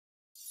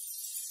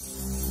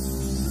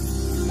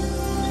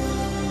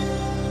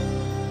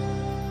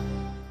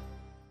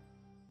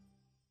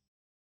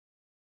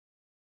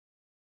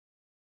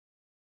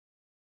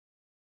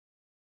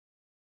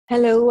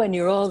Hello, and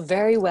you're all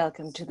very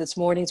welcome to this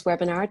morning's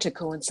webinar to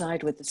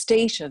coincide with the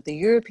State of the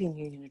European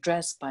Union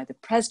address by the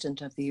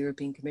President of the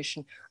European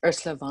Commission,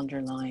 Ursula von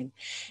der Leyen.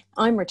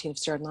 I'm Martina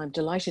Stewart, and I'm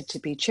delighted to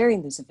be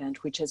chairing this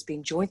event, which has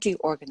been jointly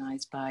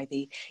organised by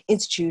the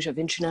Institute of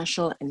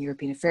International and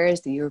European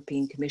Affairs, the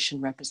European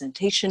Commission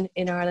representation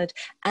in Ireland,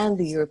 and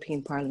the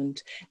European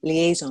Parliament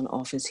Liaison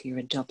Office here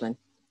in Dublin.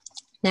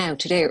 Now,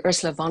 today,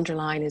 Ursula von der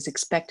Leyen is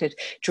expected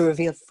to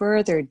reveal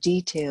further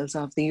details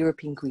of the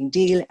European Green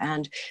Deal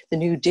and the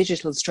new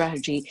digital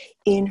strategy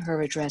in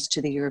her address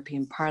to the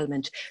European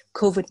Parliament.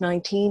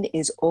 COVID-19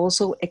 is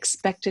also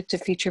expected to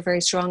feature very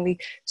strongly,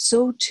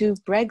 so too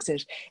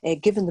Brexit,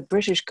 given the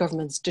British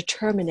government's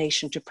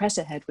determination to press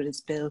ahead with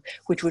its bill,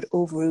 which would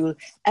overrule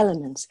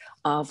elements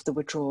of the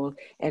withdrawal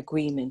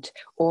agreement.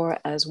 Or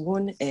as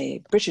one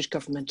British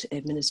government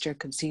minister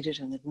conceded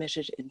and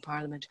admitted in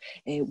Parliament,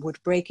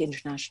 would break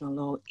international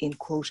law in,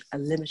 quote, a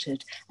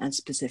limited and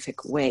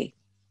specific way.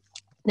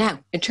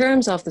 Now, in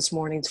terms of this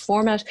morning's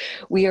format,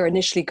 we are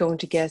initially going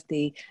to get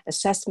the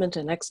assessment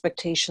and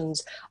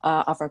expectations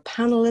of our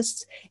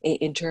panellists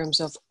in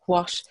terms of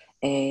what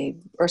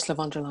Ursula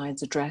von der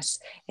Leyen's address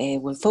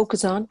will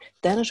focus on.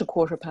 Then at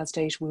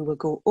 8:15, we will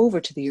go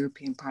over to the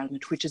European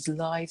Parliament, which is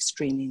live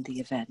streaming the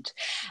event.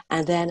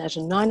 And then at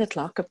 9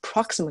 o'clock,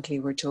 approximately,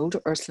 we're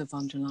told, Ursula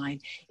von der Leyen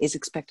is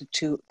expected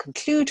to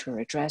conclude her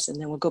address, and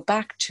then we'll go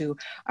back to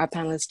our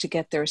panelists to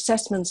get their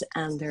assessments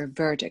and their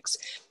verdicts.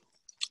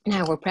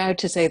 Now, we're proud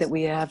to say that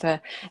we have,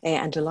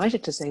 and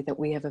delighted to say that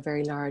we have a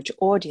very large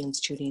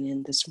audience tuning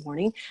in this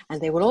morning, and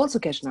they will also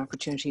get an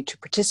opportunity to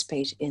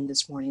participate in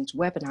this morning's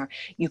webinar.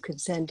 You can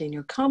send in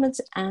your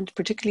comments and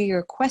particularly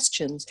your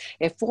questions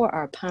for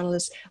our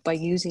panelists by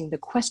using the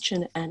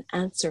question and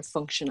answer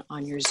function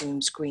on your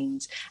Zoom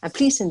screens. And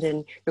please send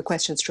in your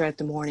questions throughout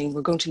the morning.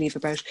 We're going to leave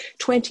about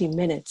 20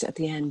 minutes at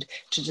the end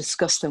to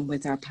discuss them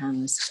with our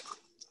panelists.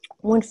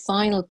 One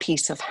final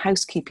piece of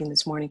housekeeping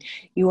this morning.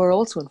 You are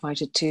also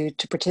invited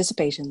to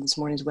participate in this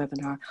morning's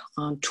webinar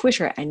on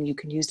Twitter, and you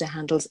can use the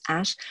handles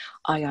at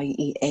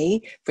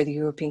IIEA for the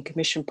European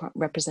Commission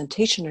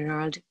representation in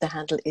Ireland. The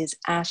handle is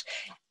at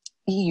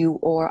EU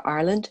or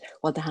Ireland,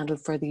 while the handle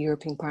for the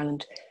European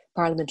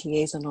Parliament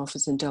Liaison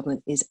Office in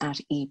Dublin is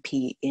at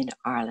EP in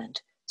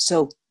Ireland.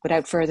 So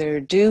without further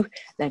ado,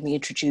 let me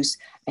introduce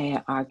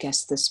our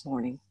guest this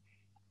morning.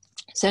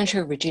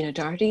 Senator Regina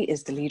Doherty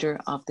is the leader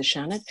of the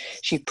Seanad.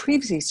 She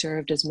previously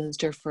served as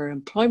Minister for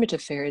Employment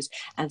Affairs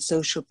and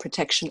Social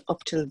Protection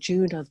up till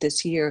June of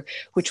this year,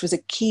 which was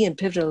a key and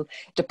pivotal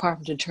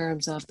department in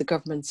terms of the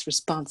government's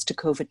response to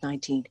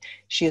COVID-19.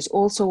 She is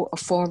also a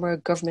former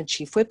government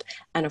chief whip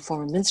and a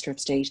former Minister of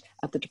State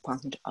at the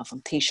Department of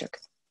Taoiseach.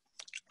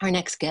 Our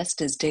next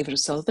guest is David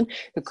O'Sullivan,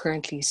 who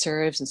currently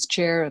serves as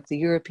chair of the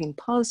European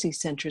Policy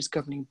Centre's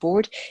governing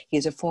board. He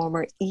is a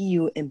former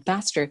EU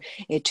ambassador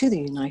to the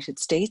United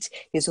States.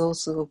 He has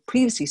also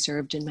previously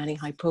served in many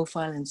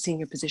high-profile and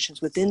senior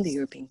positions within the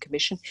European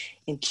Commission,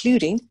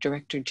 including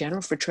Director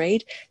General for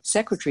Trade,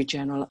 Secretary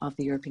General of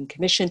the European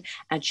Commission,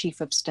 and Chief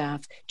of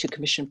Staff to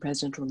Commission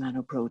President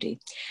Romano Prodi.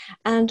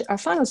 And our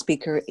final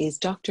speaker is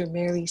Dr.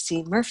 Mary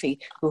C. Murphy,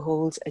 who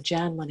holds a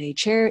Jan Monnet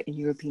Chair in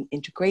European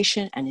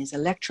Integration and is a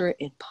lecturer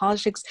in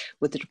politics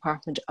with the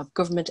Department of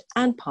Government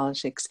and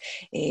Politics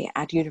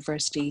at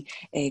University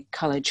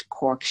College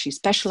Cork. She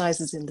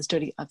specialises in the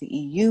study of the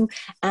EU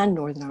and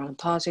Northern Ireland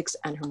politics,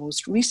 and her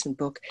most recent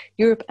book,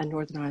 Europe and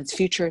Northern Ireland's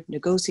Future,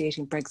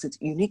 Negotiating Brexit's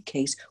Unique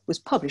Case, was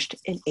published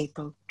in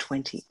April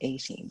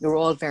 2018. You're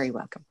all very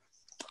welcome.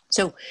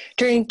 So,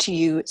 turning to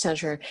you,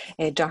 Senator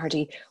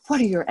Doherty, what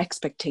are your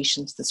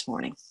expectations this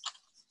morning?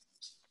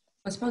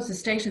 I suppose the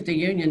State of the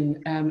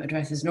Union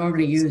address is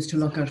normally used to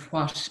look at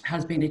what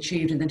has been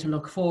achieved and then to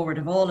look forward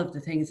of all of the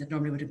things that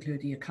normally would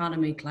include the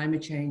economy,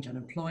 climate change,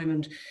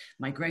 unemployment,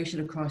 migration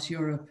across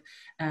Europe,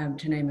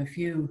 to name a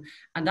few.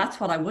 And that's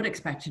what I would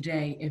expect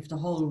today if the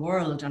whole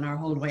world and our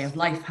whole way of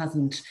life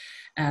hasn't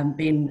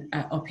been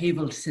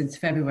upheavaled since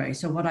February.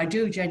 So what I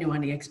do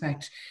genuinely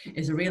expect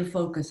is a real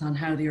focus on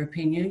how the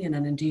European Union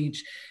and indeed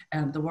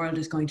the world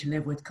is going to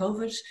live with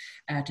COVID,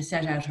 to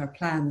set out our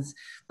plans.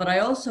 But I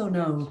also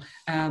know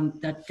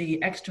that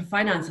the extra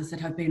finances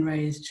that have been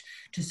raised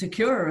to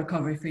secure a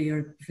recovery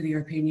for the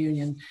European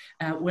Union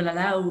will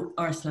allow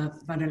Ursula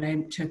von der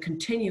Leyen to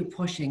continue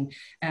pushing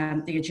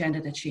the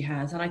agenda that she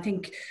has. And I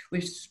think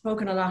we've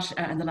spoken a lot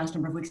in the last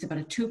number of weeks about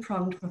a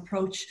two-pronged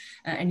approach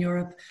in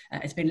Europe.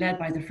 It's been led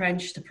by the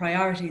French. The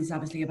priority is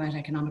obviously about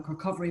economic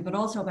recovery, but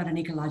also about an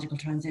ecological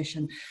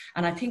transition.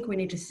 And I think we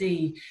need to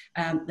see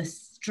the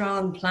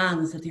strong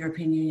plans that the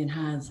European Union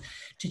has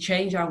to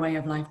change our way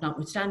of life,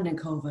 notwithstanding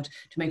COVID,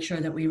 to make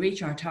sure that we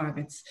reach our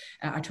targets,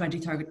 our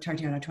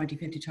 2030 and our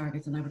 2050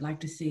 targets. And I would like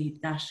to see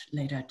that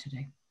laid out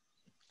today.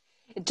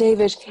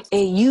 David,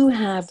 you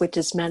have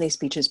witnessed many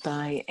speeches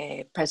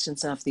by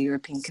presidents of the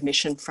European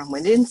Commission from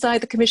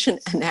inside the Commission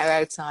and now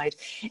outside.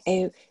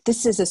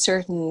 This is a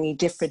certainly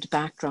different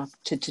backdrop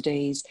to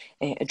today's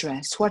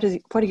address. What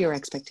are your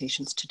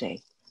expectations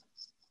today?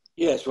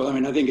 Yes, well, I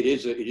mean, I think it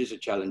is a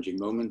challenging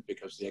moment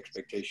because the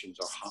expectations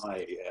are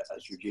high.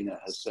 As Regina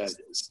has said,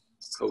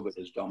 COVID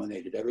has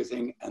dominated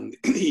everything, and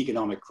the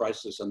economic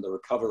crisis and the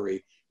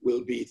recovery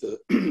will be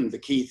the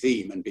key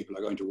theme, and people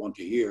are going to want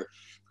to hear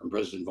from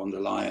President von der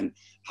Leyen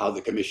how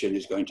the Commission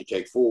is going to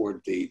take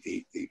forward the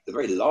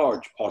very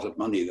large pot of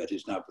money that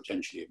is now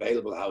potentially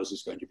available. How is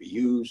this going to be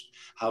used?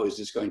 How is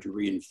this going to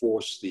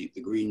reinforce the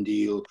Green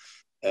Deal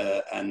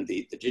and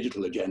the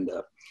digital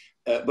agenda?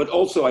 But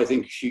also, I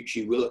think she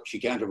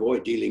can't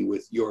avoid dealing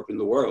with Europe in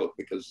the world,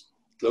 because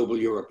global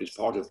Europe is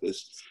part of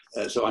this.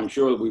 So I'm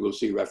sure we will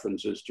see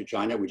references to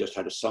China. We just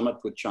had a summit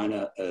with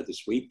China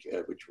this week,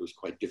 which was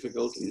quite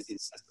difficult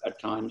at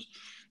times.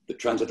 The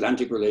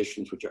transatlantic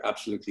relations, which are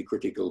absolutely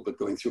critical, but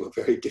going through a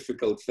very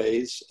difficult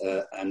phase,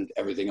 and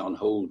everything on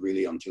hold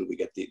really until we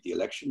get the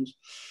elections.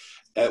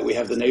 We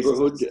have the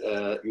neighborhood.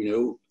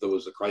 There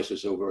was a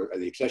crisis over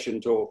the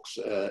accession talks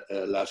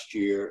last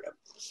year,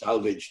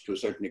 salvaged to a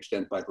certain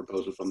extent by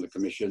proposal from the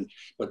Commission,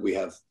 but we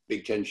have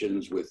big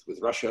tensions with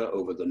Russia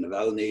over the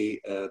Navalny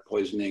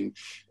poisoning.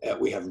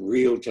 We have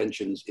real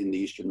tensions in the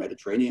Eastern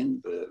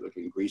Mediterranean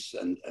between Greece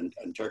and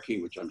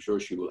Turkey, which I'm sure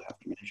she will have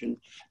to mention.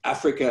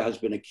 Africa has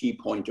been a key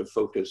point of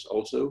focus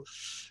also,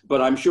 but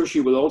I'm sure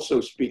she will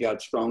also speak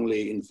out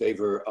strongly in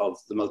favor of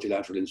the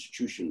multilateral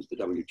institutions, the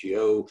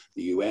WTO,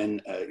 the UN.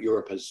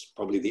 Europe has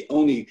probably the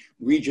only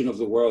region of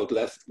the world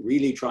left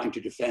really trying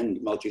to defend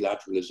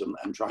multilateralism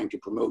and trying to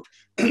promote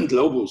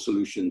global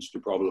solutions to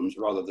problems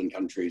rather than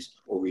countries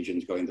or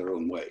regions going their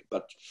own way.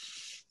 But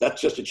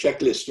that's just a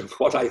checklist of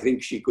what I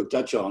think she could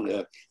touch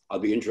on. I'll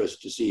be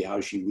interested to see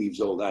how she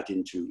weaves all that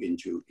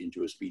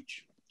into a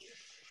speech.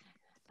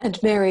 And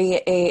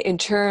Mary, in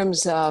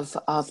terms of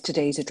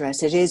today's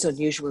address, it is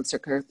unusual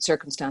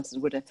circumstances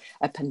with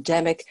a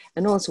pandemic,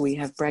 and also we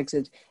have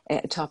Brexit,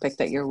 a topic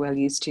that you're well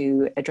used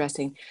to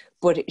addressing.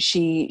 But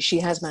she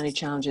has many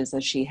challenges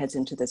as she heads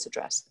into this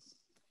address.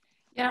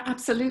 Yeah,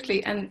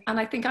 absolutely. And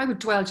I think I would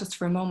dwell just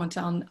for a moment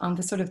on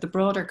the sort of the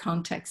broader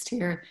context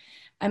here.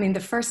 I mean,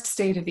 the first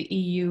State of the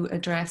EU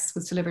address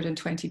was delivered in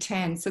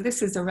 2010. So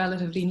this is a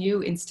relatively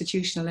new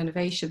institutional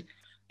innovation,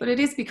 but it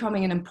is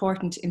becoming an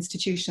important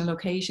institutional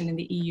occasion in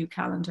the EU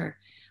calendar.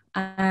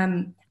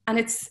 And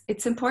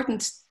it's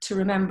important to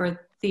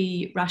remember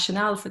the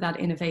rationale for that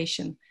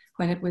innovation.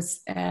 When it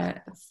was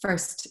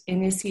first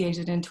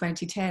initiated in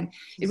 2010,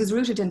 it was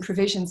rooted in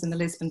provisions in the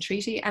Lisbon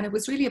Treaty, and it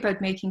was really about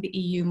making the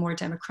EU more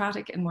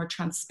democratic and more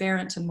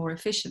transparent and more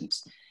efficient.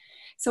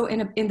 So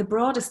in the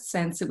broadest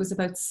sense, it was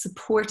about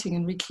supporting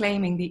and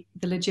reclaiming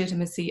the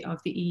legitimacy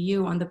of the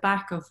EU on the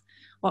back of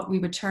what we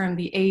would term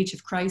the age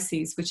of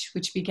crises,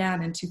 which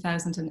began in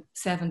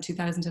 2007,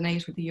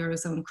 2008 with the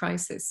Eurozone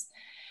crisis.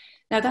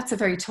 Now, that's a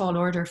very tall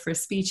order for a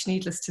speech,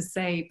 needless to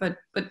say, but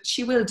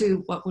she will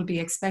do what will be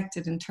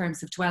expected in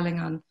terms of dwelling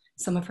on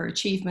some of her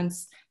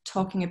achievements,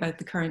 talking about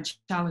the current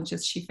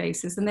challenges she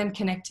faces, and then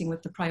connecting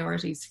with the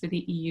priorities for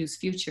the EU's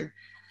future.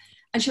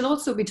 And she'll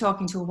also be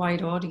talking to a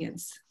wide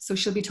audience. So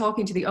she'll be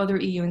talking to the other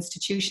EU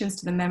institutions,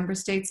 to the member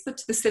states, but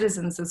to the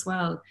citizens as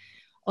well.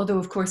 Although,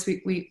 of course,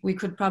 we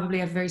could probably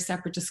have a very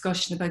separate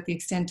discussion about the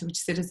extent to which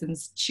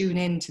citizens tune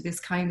in to this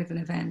kind of an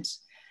event.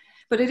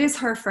 But it is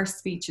her first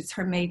speech, it's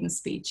her maiden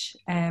speech.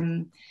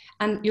 And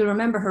you'll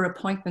remember her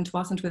appointment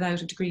wasn't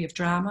without a degree of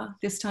drama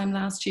this time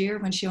last year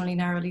when she only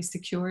narrowly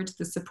secured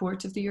the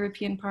support of the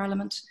European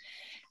Parliament.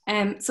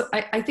 So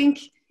I think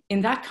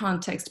in that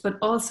context, but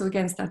also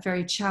against that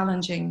very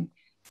challenging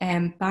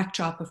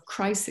backdrop of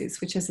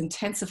crisis, which has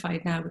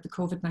intensified now with the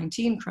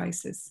COVID-19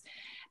 crisis,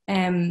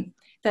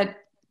 that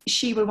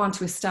she will want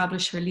to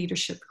establish her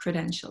leadership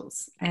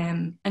credentials.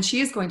 And she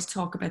is going to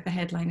talk about the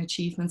headline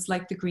achievements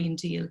like the Green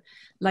Deal,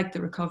 like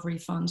the Recovery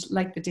Fund,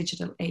 like the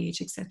digital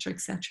age, et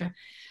cetera,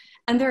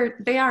 And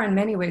they are in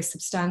many ways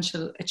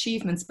substantial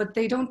achievements, but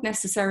they don't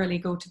necessarily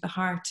go to the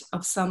heart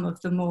of some of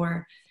the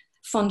more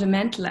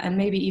fundamental and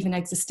maybe even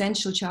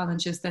existential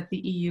challenges that the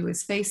EU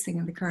is facing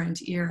in the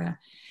current era.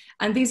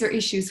 And these are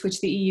issues which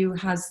the EU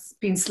has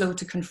been slow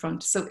to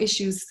confront. So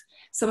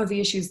some of the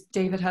issues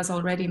David has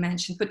already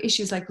mentioned, but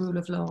issues like rule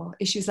of law,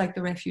 issues like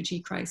the refugee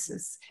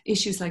crisis,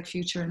 issues like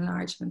future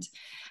enlargement.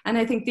 And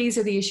I think these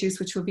are the issues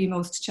which will be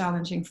most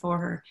challenging for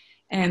her.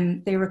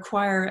 They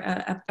require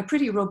a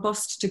pretty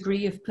robust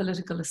degree of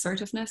political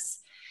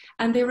assertiveness.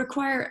 And they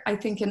require, I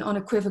think, an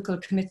unequivocal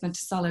commitment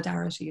to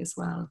solidarity as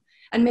well,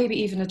 and maybe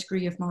even a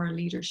degree of moral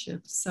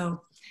leadership.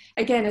 So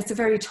again, it's a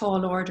very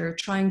tall order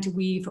trying to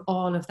weave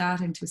all of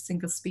that into a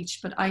single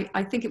speech, but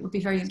I think it would be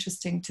very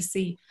interesting to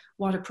see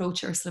what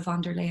approach Ursula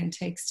von der Leyen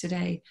takes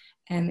today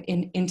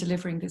in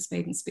delivering this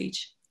maiden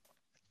speech.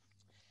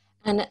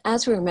 And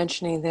as we were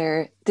mentioning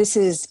there, this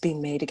is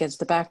being made against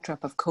the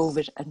backdrop of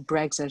COVID and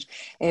Brexit.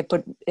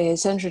 But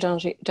Senator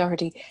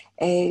Doherty,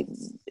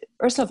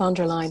 Ursula von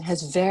der Leyen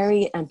has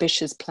very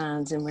ambitious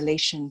plans in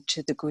relation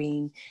to the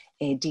Green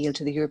Deal,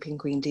 to the European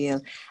Green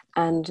Deal.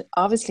 And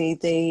obviously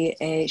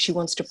she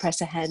wants to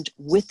press ahead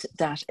with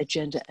that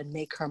agenda and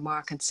make her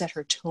mark and set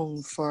her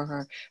tone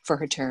for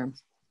her term.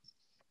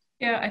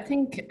 Yeah, I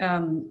think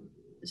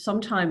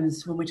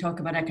sometimes when we talk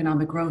about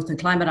economic growth and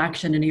climate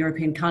action in a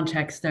European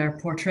context, they're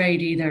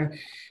portrayed either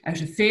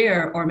out of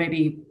fear or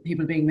maybe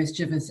people being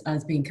mischievous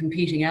as being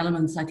competing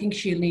elements. I think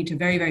she'll need to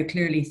very, very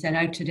clearly set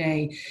out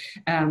today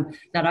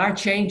that our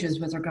changes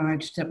with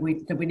regard that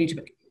we need to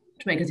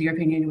make as the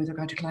European Union with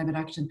regard to climate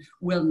action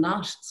will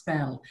not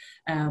spell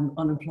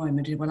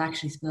unemployment. It will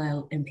actually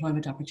spell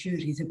employment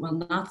opportunities. It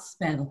will not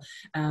spell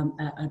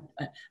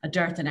a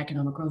dearth in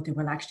economic growth. It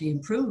will actually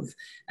improve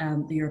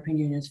the European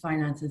Union's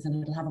finances,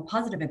 and it'll have a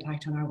positive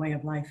impact on our way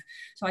of life.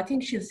 So I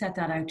think she'll set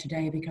that out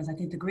today, because I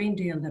think the Green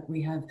Deal that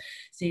we have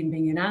seen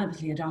being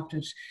unanimously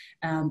adopted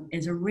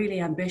is a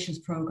really ambitious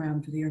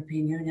programme for the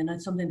European Union,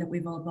 and something that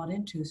we've all bought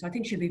into. So I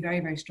think she'll be very,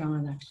 very strong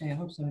on that today. I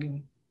hope so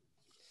anyway.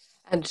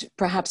 And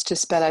perhaps to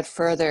spell out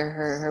further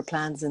her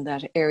plans in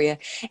that area.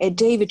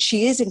 David,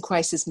 she is in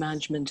crisis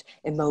management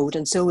mode,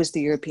 and so is the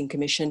European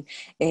Commission.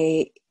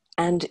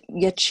 And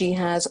yet she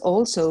has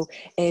also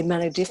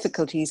many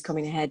difficulties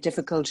coming ahead,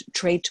 difficult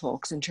trade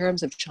talks in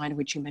terms of China,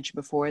 which you mentioned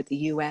before, the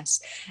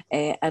US,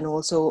 and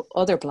also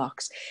other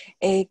blocs.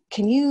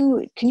 Can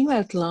you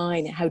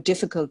outline how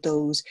difficult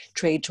those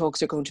trade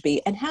talks are going to be,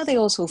 and how they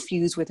also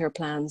fuse with her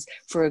plans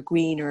for a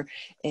greener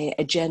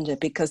agenda,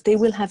 because they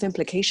will have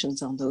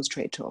implications on those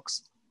trade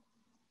talks?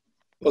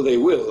 Well, they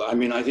will. I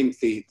mean, I think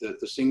the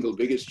single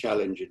biggest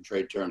challenge in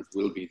trade terms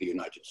will be the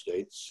United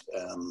States.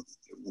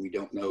 We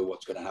don't know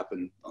what's going to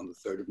happen on the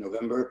 3rd of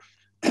November.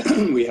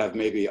 We have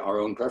maybe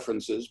our own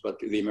preferences, but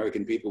the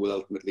American people will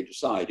ultimately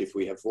decide. If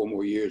we have 4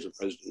 more years of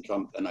President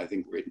Trump, then I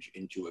think we're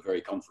into a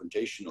very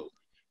confrontational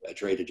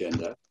trade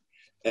agenda.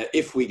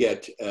 If we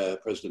get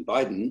President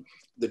Biden,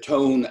 the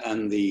tone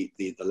and the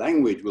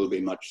language will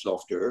be much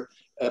softer,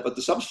 but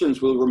the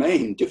substance will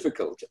remain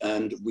difficult.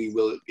 And we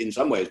will, in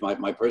some ways,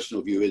 my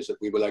personal view is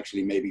that we will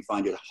actually maybe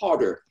find it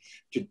harder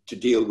to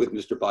deal with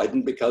Mr.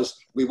 Biden, because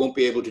we won't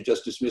be able to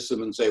just dismiss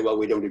him and say, well,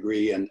 we don't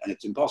agree and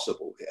it's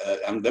impossible.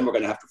 And then we're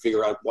going to have to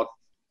figure out what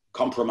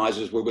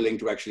compromises we're willing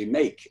to actually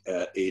make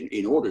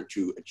in order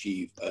to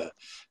achieve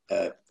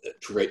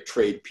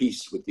trade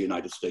peace with the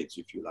United States,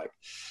 if you like.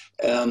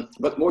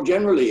 But more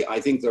generally,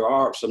 I think there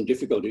are some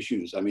difficult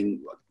issues. I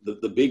mean,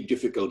 the big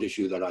difficult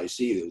issue that I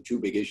see, the 2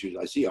 big issues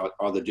I see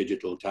are the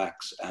digital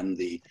tax and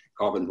the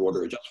carbon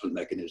border adjustment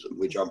mechanism,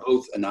 which are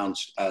both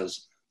announced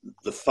as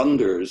the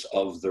funders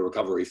of the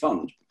recovery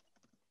fund.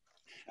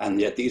 And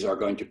yet these are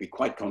going to be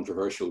quite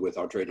controversial with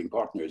our trading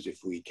partners if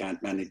we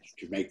can't manage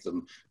to make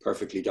them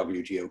perfectly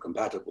WTO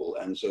compatible.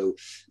 And so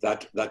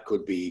that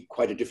could be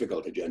quite a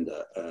difficult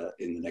agenda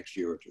in the next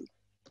year or 2.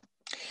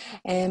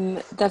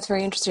 That's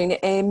very interesting.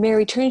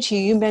 Mary, turning to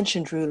you, you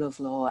mentioned rule of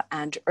law,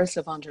 and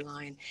Ursula von der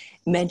Leyen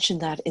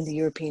mentioned that in the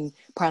European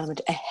Parliament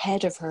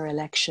ahead of her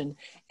election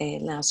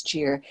last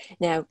year.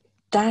 Now,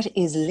 that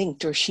is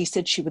linked, or she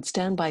said she would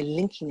stand by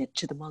linking it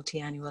to the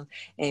multi-annual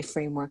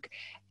framework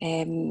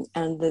and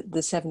the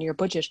 7-year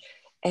budget.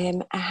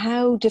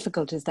 How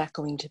difficult is that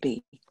going to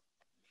be?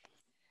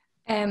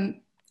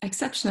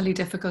 Exceptionally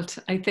difficult.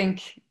 I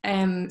think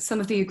some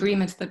of the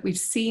agreement that we've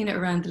seen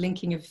around the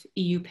linking of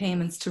EU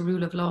payments to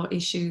rule of law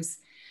issues,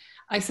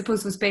 I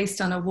suppose, was based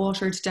on a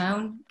watered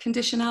down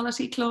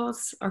conditionality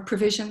clause or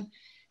provision,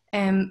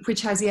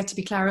 which has yet to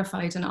be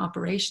clarified and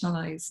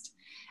operationalised.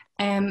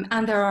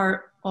 And there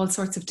are all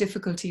sorts of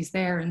difficulties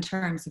there in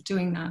terms of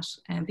doing that,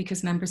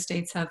 because member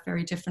states have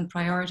very different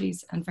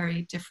priorities and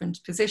very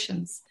different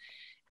positions.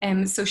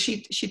 So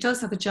she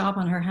does have a job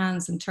on her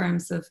hands in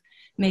terms of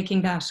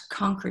making that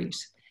concrete.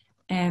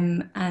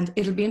 And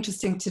it'll be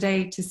interesting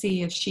today to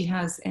see if she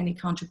has any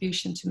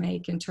contribution to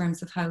make in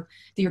terms of how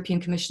the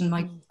European Commission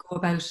might go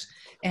about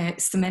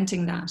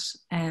cementing that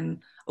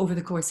over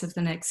the course of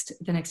the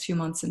next few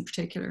months in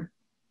particular.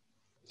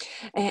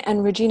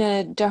 And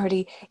Regina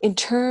Doherty, in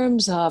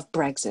terms of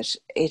Brexit,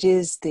 it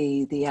is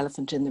the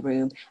elephant in the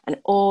room, and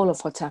all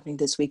of what's happening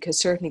this week has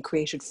certainly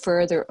created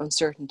further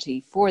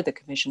uncertainty for the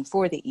Commission,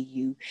 for the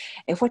EU.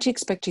 What do you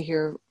expect to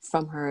hear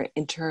from her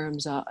in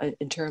terms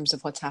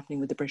of what's happening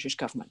with the British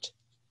government?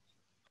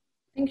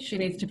 I think she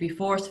needs to be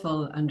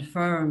forceful and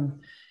firm,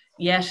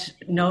 yet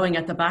knowing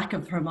at the back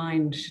of her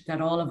mind that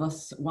all of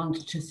us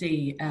want to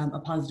see a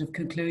positive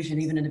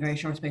conclusion, even in the very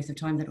short space of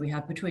time that we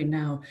have between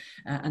now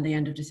and the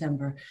end of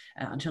December,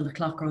 until the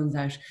clock runs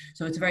out.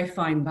 So it's a very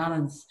fine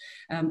balance.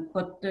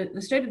 But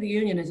the State of the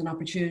Union is an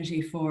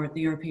opportunity for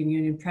the European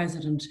Union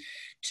President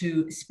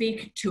to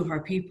speak to her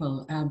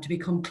people, to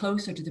become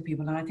closer to the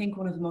people. And I think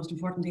one of the most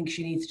important things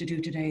she needs to do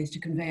today is to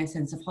convey a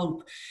sense of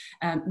hope,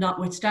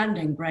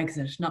 notwithstanding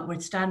Brexit,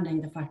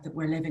 notwithstanding the fact that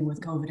we're living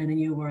with COVID in a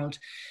new world.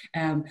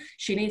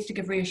 She needs to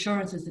give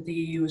reassurances that the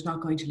EU is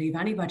not going to leave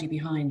anybody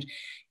behind,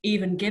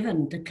 even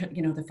given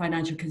the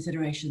financial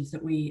considerations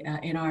that we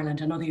in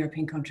Ireland and other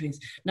European countries,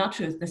 not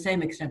to the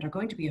same extent, are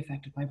going to be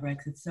affected by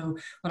Brexit. So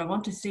what I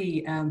want to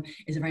see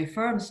is a very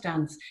firm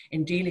stance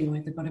in dealing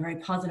with it, but a very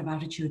positive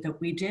attitude that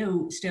we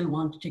do still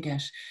want to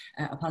get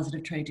a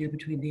positive trade deal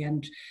between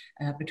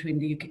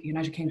the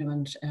United Kingdom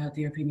and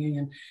the European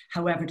Union,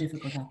 however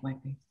difficult that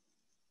might be.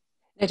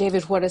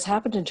 David, what has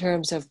happened in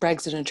terms of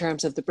Brexit, in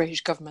terms of the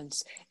British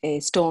government's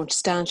staunch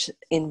stance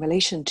in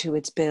relation to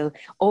its bill,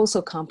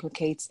 also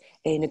complicates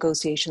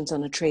negotiations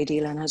on a trade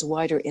deal and has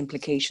wider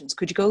implications.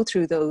 Could you go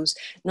through those?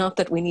 Not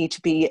that we need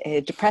to be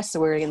depressed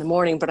so early in the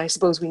morning, but I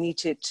suppose we need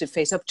to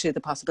face up to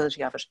the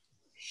possibility of it.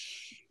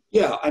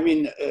 Yeah, I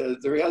mean,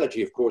 the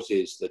reality, of course,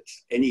 is that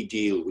any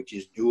deal which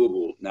is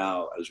doable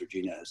now, as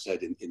Regina has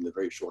said, in the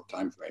very short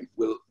time frame,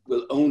 will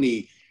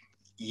only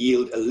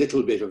yield a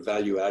little bit of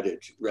value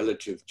added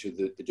relative to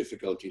the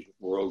difficulties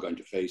we're all going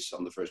to face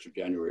on the 1st of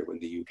January when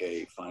the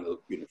UK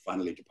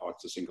finally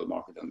departs the single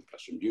market and the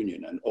customs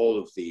union, and all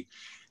of the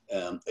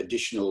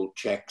additional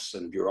checks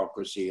and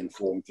bureaucracy and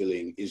form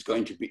filling is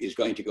going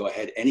to go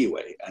ahead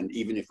anyway. And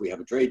even if we have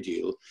a trade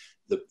deal,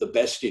 the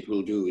best it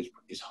will do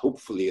is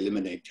hopefully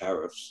eliminate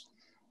tariffs,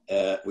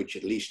 which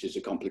at least is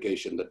a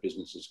complication that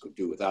businesses could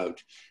do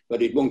without.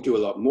 But it won't do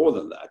a lot more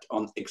than that,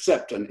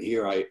 except, and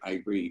here I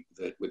agree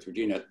with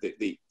Regina,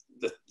 the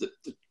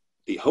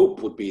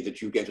hope would be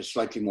that you get a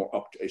slightly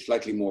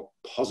more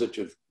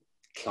positive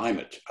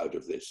climate out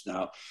of this.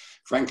 Now,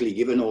 frankly,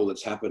 given all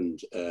that's happened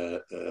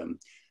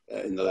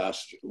in the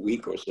last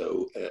week or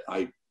so,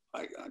 I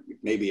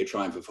maybe a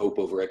triumph of hope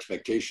over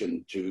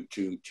expectation to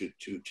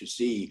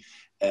see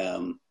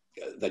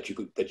that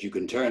you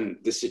can turn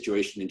this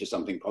situation into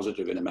something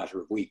positive in a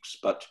matter of weeks.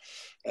 But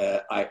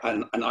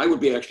I would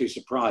be actually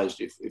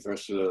surprised if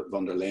Ursula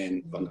von der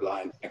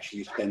Leyen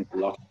actually spends a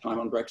lot of time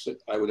on Brexit.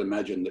 I would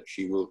imagine that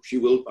she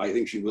will. I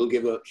think she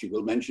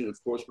will mention it,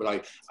 of course,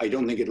 but I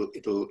don't think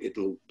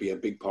it'll be a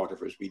big part of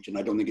her speech, and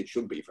I don't think it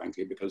should be,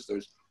 frankly, because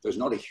there's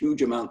not a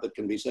huge amount that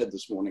can be said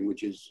this morning,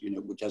 which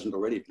hasn't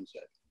already been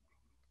said.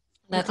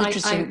 That's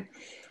interesting.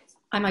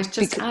 I might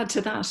just add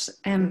to that,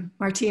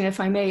 Martina, if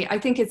I may. I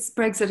think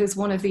Brexit is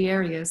one of the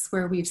areas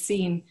where we've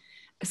seen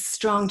a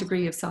strong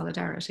degree of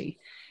solidarity.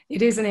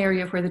 It is an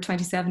area where the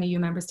 27 EU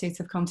member states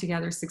have come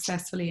together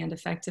successfully and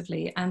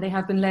effectively, and they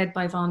have been led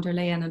by von der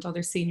Leyen and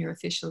other senior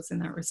officials in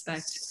that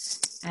respect.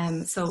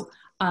 So,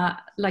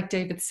 like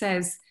David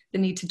says, the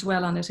need to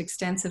dwell on it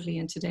extensively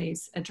in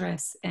today's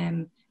address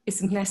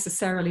isn't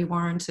necessarily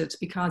warranted,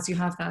 because you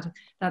have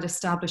that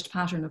established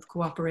pattern of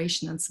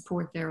cooperation and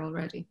support there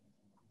already.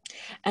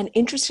 And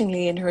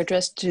interestingly, in her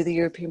address to the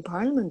European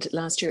Parliament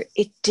last year,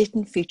 it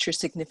didn't feature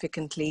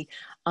significantly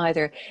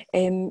either.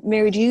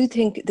 Mary, do you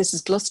think this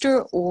is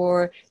bluster,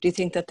 or do you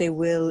think that they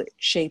will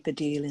shape a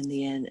deal in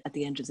the end? At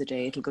the end of the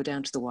day, it'll go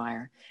down to the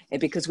wire,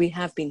 because we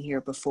have been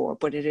here before,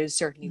 but it is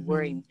certainly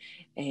worrying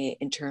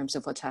in terms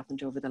of what's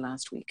happened over the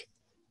last week.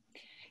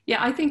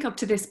 Yeah, I think up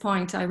to this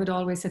point, I would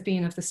always have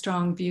been of the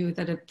strong view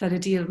that a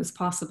deal was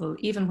possible,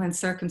 even when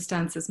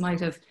circumstances might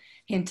have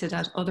hinted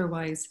at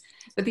otherwise.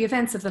 But the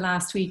events of the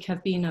last week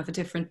have been of a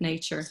different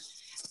nature,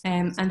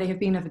 and they have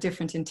been of a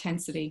different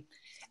intensity.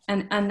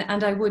 And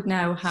I would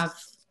now have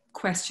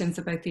questions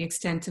about the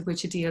extent to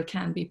which a deal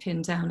can be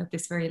pinned down at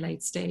this very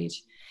late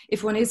stage.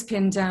 If one is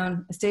pinned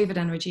down, as David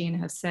and Regina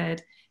have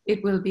said,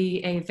 it will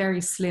be a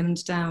very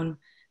slimmed down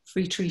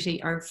free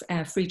treaty or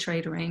free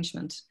trade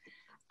arrangement.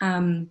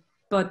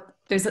 But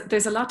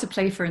there's a lot to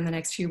play for in the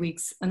next few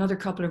weeks, another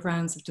couple of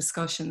rounds of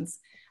discussions.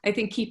 I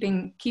think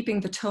keeping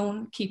the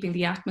tone, keeping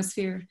the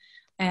atmosphere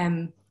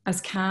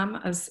as calm,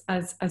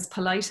 as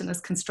polite and as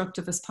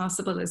constructive as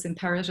possible is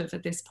imperative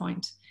at this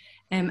point.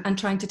 And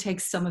trying to take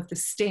some of the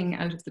sting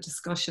out of the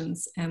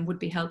discussions would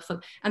be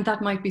helpful. And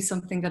that might be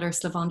something that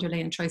Ursula von der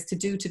Leyen tries to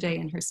do today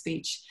in her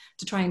speech,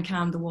 to try and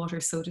calm the water,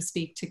 so to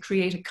speak, to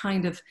create a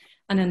kind of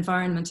an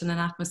environment and an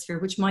atmosphere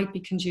which might be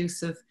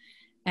conducive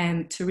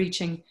to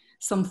reaching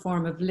some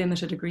form of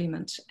limited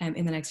agreement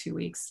in the next few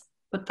weeks.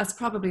 But that's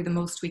probably the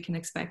most we can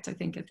expect, I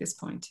think, at this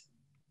point.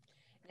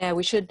 Now,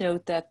 we should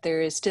note that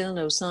there is still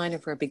no sign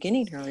of her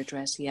beginning her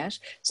address yet,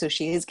 so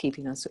she is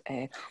keeping us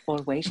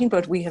all waiting,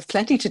 but we have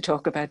plenty to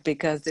talk about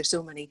because there's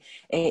so many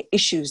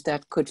issues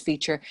that could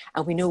feature.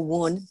 And we know,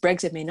 one,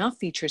 Brexit may not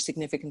feature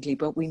significantly,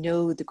 but we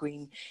know the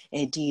Green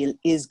Deal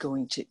is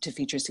going to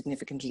feature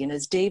significantly. And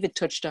as David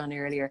touched on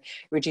earlier,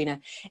 Regina,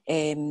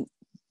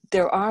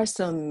 there are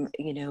some,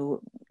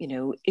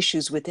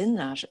 issues within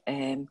that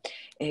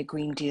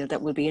Green Deal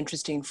that will be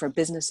interesting for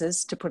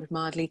businesses, to put it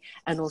mildly,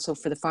 and also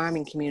for the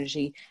farming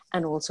community,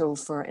 and also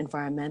for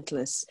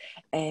environmentalists.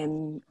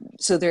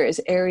 So there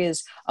is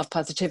areas of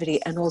positivity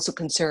and also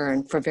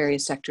concern for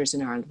various sectors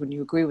in Ireland. Wouldn't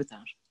you agree with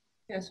that?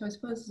 Yeah, so I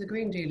suppose the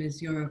Green Deal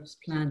is Europe's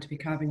plan to be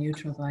carbon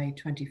neutral by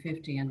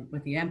 2050, and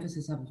with the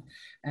emphasis of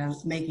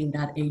making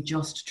that a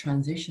just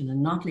transition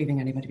and not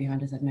leaving anybody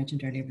behind, as I've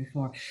mentioned earlier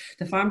before.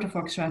 The Farm to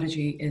Fork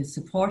strategy is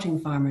supporting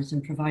farmers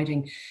and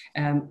providing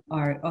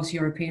us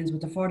Europeans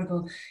with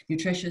affordable,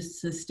 nutritious,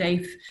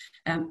 safe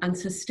and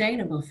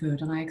sustainable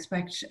food. And I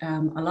expect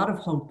a lot of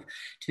hope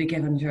to be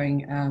given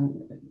during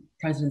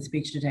President's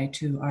speech today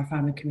to our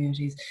farming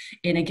communities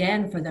in,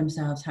 again, for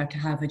themselves, how to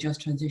have a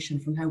just transition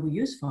from how we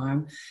use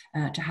farm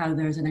to how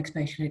there's an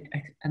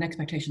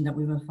expectation that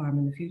we will farm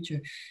in the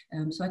future.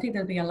 So I think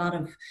there'll be a lot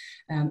of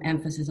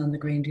emphasis on the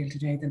Green Deal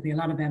today. There'll be a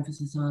lot of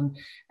emphasis on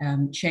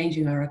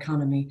changing our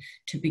economy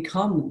to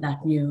become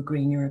that new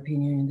green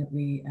European Union that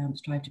we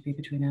strive to be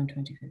between now and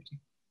 2050.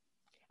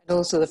 And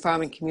also the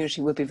farming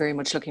community will be very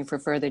much looking for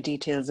further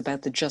details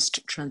about the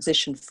Just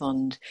Transition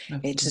Fund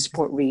to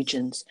support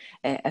regions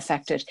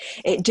affected.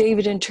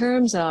 David, in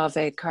terms of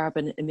a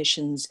carbon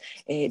emissions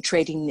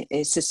trading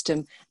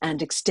system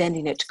and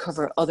extending it to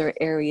cover other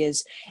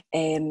areas,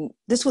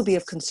 this will be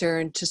of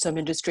concern to some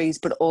industries,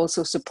 but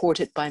also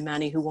supported by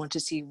many who want to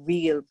see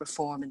real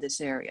reform in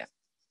this area.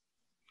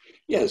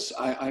 Yes,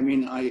 I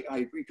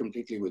agree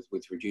completely with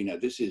Regina.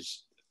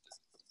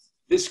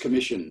 This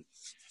Commission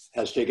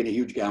has taken a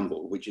huge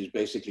gamble, which is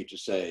basically to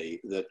say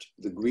that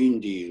the Green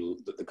Deal,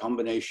 that the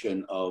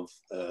combination of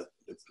the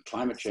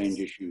climate change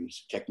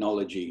issues,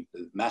 technology,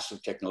 the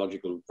massive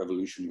technological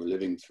revolution we're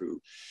living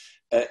through,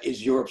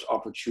 is Europe's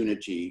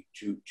opportunity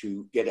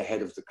to get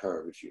ahead of the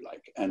curve, if you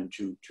like, and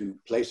to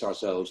place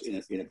ourselves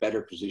in a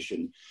better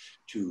position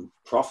to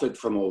profit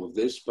from all of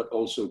this, but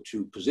also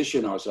to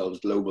position ourselves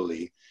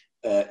globally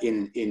as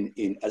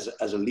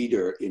a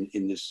leader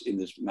in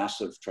this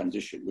massive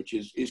transition, which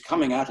is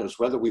coming at us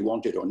whether we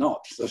want it or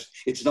not. So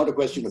it's not a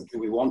question of do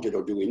we want it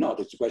or do we not.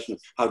 It's a question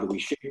of how do we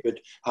shape it,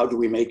 how do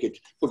we make it,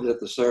 put it at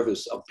the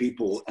service of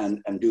people,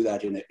 and do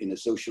that in a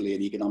socially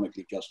and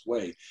economically just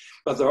way.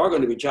 But there are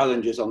going to be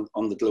challenges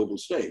on the global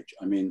stage.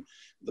 I mean,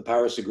 the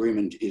Paris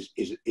Agreement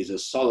is a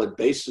solid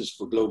basis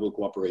for global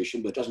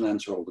cooperation, but doesn't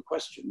answer all the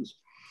questions.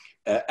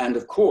 And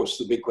of course,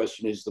 the big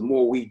question is, the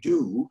more we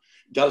do,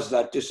 does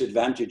that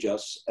disadvantage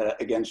us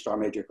against our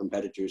major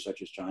competitors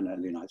such as China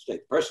and the United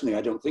States? Personally,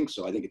 I don't think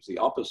so. I think it's the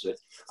opposite.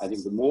 I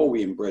think the more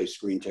we embrace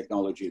green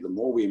technology, the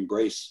more we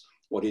embrace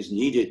what is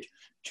needed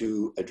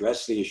to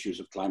address the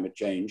issues of climate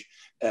change,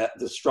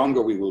 the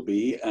stronger we will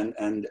be,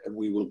 and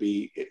we will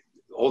be,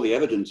 all the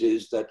evidence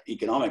is that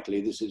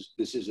economically this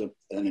is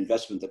an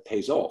investment that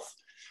pays off.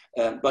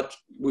 But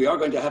we are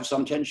going to have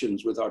some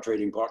tensions with our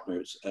trading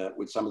partners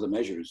with some of the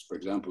measures. For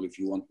example, if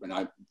you want, and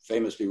I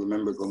famously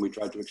remembered when we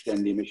tried to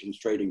extend the emissions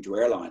trading to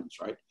airlines,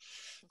 right,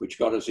 which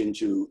got us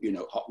into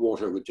hot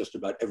water with just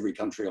about every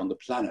country on the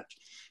planet.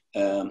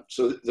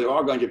 So there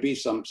are going to be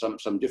some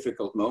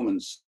difficult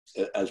moments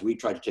as we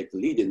try to take the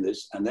lead in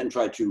this, and then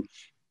try to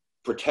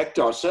protect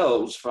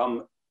ourselves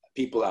from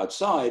people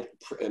outside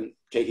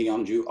taking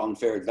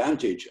unfair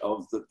advantage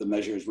of the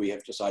measures we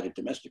have decided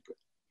domestically.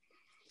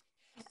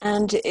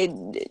 And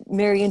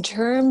Mary, in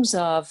terms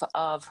of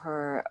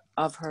her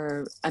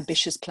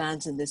ambitious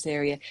plans in this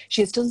area,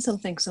 she has done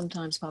something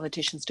sometimes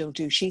politicians don't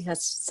do. She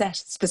has set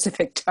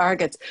specific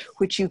targets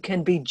which you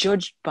can be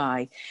judged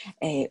by,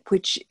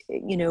 which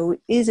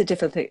is a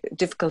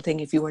difficult thing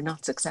if you are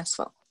not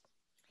successful.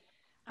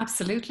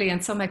 Absolutely,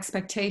 and some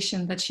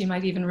expectation that she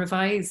might even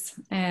revise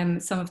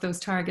some of those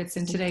targets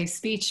in today's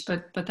speech,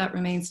 but that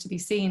remains to be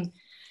seen.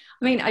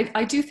 I mean,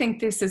 I do think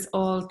this is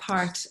all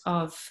part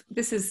of,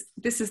 this is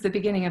the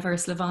beginning of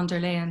Ursula von der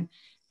Leyen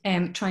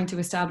trying to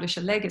establish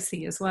a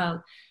legacy as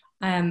well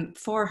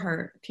for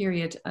her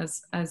period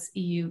as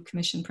EU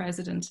Commission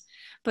President.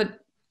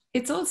 But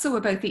it's also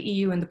about the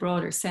EU in the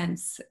broader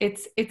sense.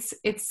 It's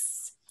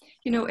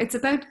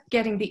about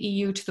getting the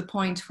EU to the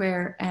point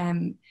where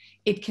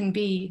it can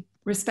be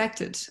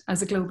respected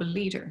as a global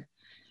leader.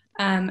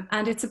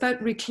 And it's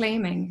about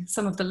reclaiming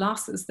some of the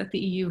losses that the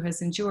EU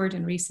has endured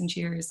in recent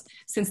years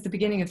since the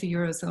beginning of the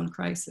Eurozone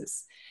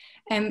crisis.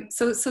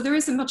 So there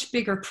is a much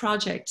bigger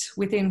project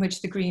within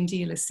which the Green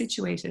Deal is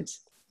situated.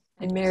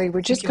 And Mary,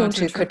 we're just going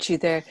to cut you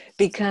there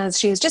because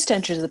she has just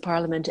entered the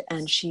Parliament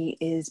and she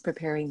is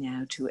preparing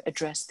now to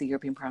address the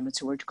European Parliament.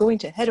 So we're going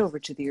to head over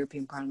to the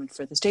European Parliament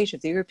for the State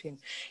of the European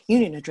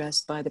Union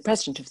address by the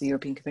President of the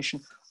European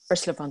Commission,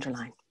 Ursula von der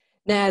Leyen.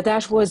 Now,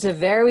 that was a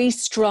very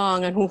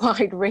strong and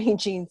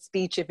wide-ranging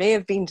speech. It may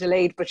have been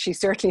delayed, but she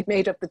certainly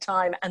made up the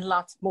time and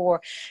lots more.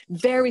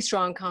 Very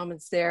strong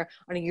comments there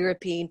on a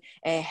European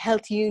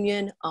health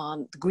union,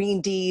 on the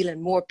Green Deal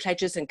and more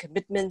pledges and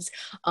commitments,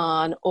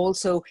 on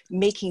also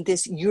making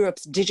this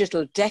Europe's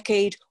digital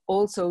decade.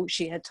 Also,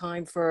 she had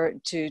time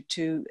to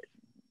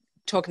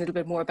talk a little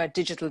bit more about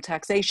digital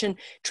taxation,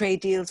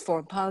 trade deals,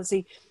 foreign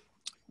policy.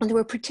 And there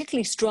were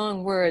particularly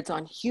strong words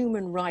on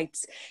human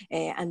rights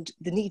and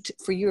the need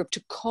for Europe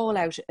to call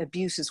out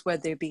abuses,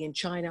 whether they be in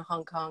China,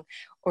 Hong Kong,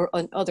 or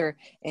on other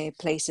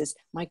places.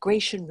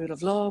 Migration, rule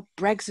of law,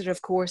 Brexit,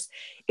 of course.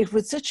 It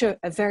was such a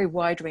very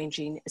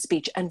wide-ranging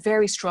speech and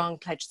very strong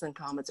pledges and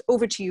comments.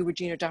 Over to you,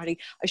 Regina Doherty.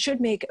 I should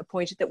make a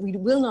point that we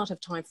will not have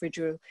time for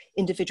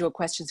individual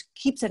questions.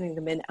 Keep sending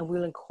them in and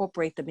we'll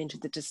incorporate them into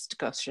the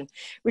discussion.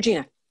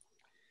 Regina.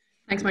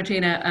 Thanks,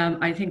 Martina.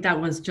 I think that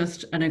was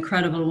just an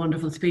incredible,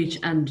 wonderful speech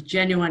and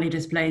genuinely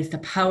displays the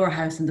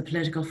powerhouse and the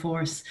political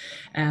force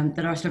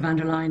that Ursula von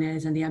der Leyen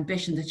is and the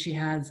ambition that she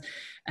has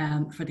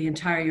for the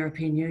entire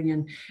European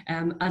Union.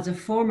 As a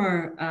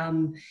former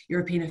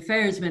European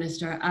Affairs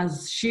Minister,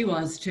 as she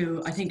was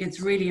too, I think it's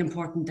really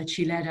important that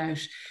she led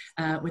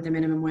out with the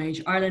minimum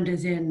wage. Ireland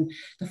is in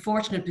the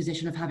fortunate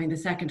position of having the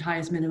second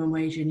highest minimum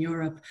wage in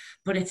Europe,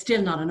 but it's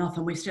still not enough,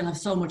 and we still have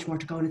so much more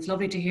to go. And it's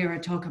lovely to hear her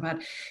talk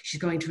about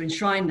she's going to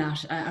enshrine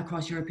that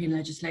across European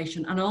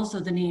legislation, and also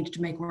the need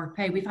to make work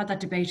pay. We've had that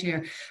debate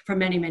here for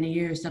many, many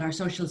years, that our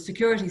social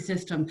security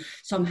system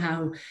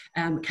somehow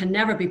can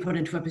never be put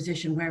into a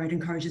position where it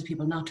encourages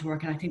people not to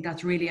work. And I think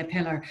that's really a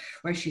pillar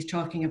where she's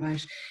talking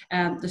about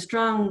the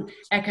strong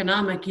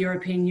economic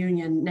European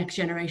Union, Next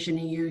Generation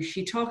EU.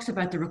 She talks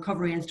about the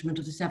recovery instrument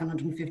of the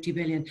 750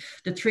 billion,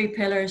 the three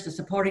pillars, the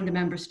supporting the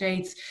member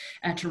states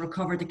to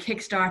recover, the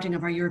kick-starting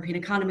of our European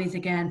economies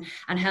again,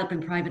 and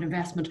helping private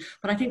investment.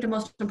 But I think the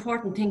most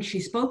important thing she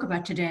spoke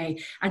about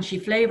today, and she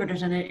flavoured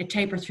it and it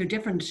tapered through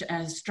different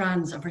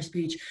strands of her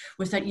speech,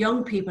 was that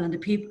young people and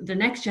the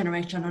next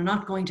generation are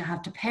not going to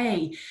have to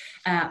pay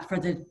for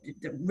the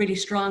really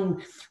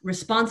strong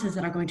responses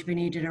that are going to be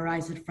needed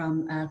arising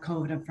from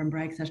COVID and from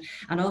Brexit.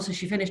 And also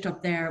she finished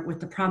up there with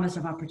the promise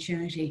of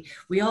opportunity.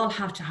 We all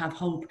have to have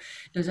hope.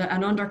 There's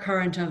an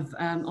undercurrent of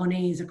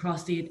unease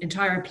across the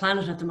entire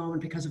planet at the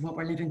moment because of what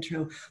we're living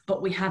through,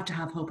 but we have to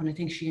have hope, and I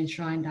think she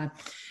enshrined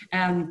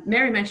that.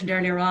 Mary mentioned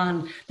earlier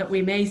on that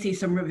we may see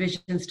some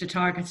revisions to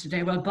targets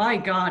today. Well, by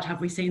God,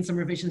 have we seen some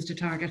revisions to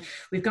target.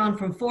 We've gone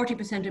from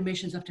 40%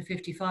 emissions up to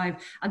 55,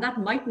 and that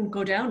mightn't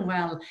go down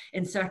well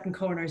in certain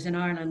corners in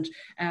Ireland,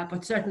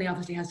 but certainly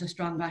obviously has the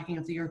strong backing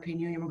of the European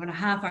Union. We're going to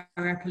halve our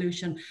air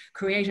pollution,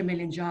 create 1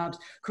 million jobs,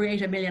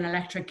 create 1 million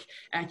electric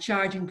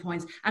charging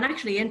points. And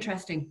actually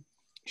interesting,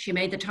 she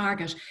made the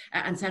target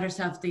and set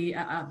herself the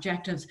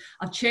objectives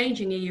of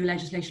changing EU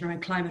legislation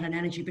around climate and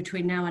energy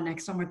between now and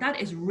next summer.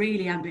 That is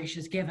really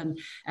ambitious given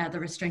the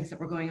restraints that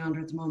we're going under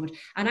at the moment.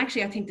 And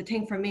actually, I think the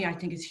thing for me, I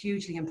think is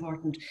hugely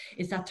important,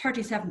 is that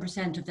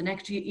 37% of the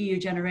next EU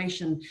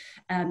generation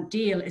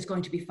deal is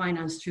going to be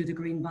financed through the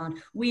Green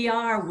Bond. We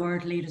are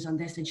world leaders on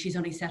this, and she's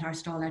only set our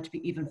stall out to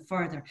be even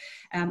further.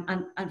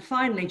 And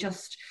finally,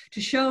 just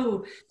to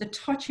show the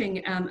touching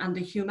and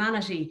the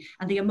humanity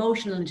and the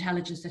emotional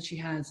intelligence that she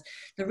has,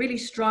 the really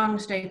strong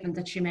statement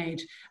that she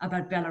made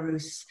about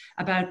Belarus,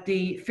 about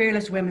the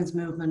fearless women's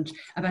movement,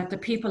 about the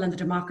people and the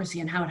democracy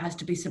and how it has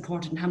to be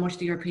supported and how much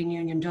the European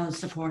Union does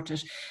support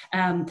it.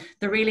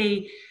 The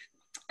really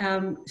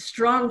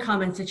strong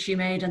comments that she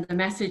made, and the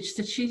message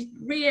that she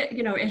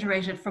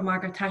reiterated from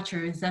Margaret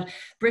Thatcher, is that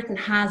Britain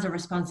has a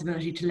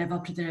responsibility to live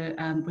up to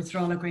the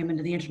withdrawal agreement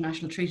and the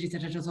international treaties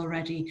that it has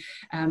already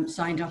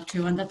signed up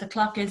to, and that the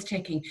clock is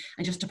ticking,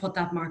 and just to put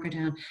that marker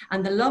down.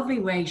 And the lovely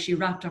way she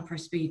wrapped up her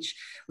speech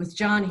with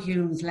John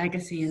Hume's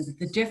legacy, and that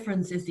the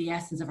difference is the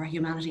essence of our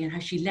humanity, and how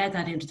she led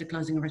that into the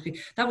closing of her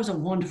speech. That was a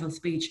wonderful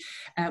speech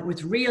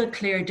with real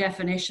clear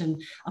definition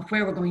of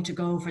where we're going to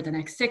go for the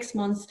next 6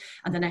 months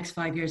and the next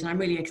 5 years. And I'm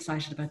really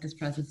excited about this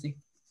presidency.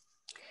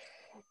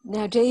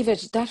 Now,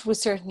 David, that was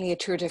certainly a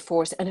tour de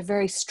force and a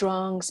very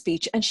strong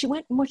speech. And she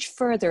went much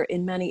further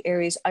in many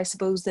areas, I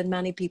suppose, than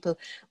many people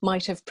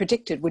might have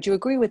predicted. Would you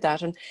agree with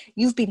that? And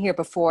you've been here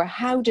before.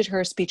 How did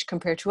her speech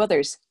compare to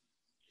others?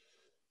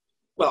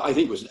 Well, I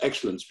think it was an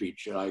excellent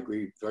speech, and I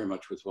agree very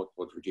much with what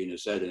Regina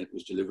said, and it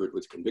was delivered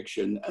with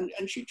conviction.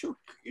 And she took,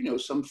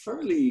 some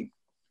fairly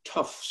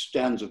tough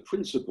stands of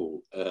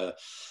principle.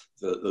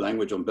 The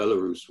language on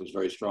Belarus was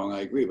very strong,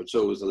 I agree, but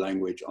so was the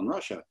language on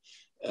Russia,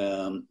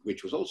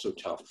 which was also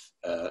tough.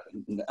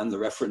 And the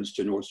reference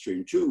to Nord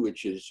Stream 2,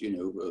 which is,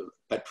 a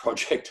pet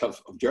project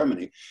of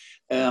Germany.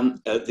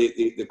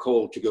 The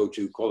call to go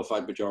to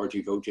qualified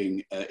majority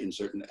voting in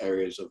certain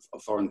areas of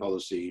foreign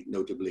policy,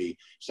 notably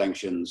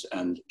sanctions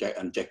and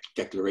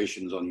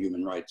declarations on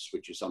human rights,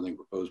 which is something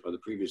proposed by the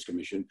previous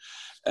commission.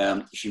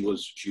 She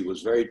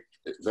was very,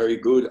 very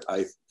good,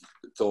 I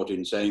thought,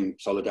 in saying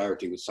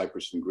solidarity with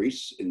Cyprus and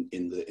Greece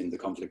in the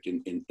conflict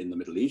in the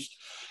Middle East.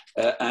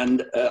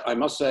 And I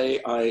must say,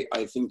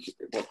 I think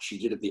what she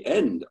did at the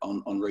end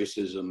on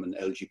racism and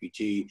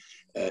LGBT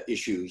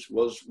issues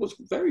was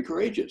very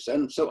courageous.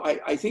 And so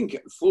I think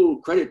full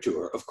credit to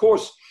her. Of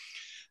course,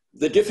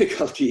 the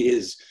difficulty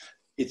is,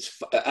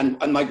 and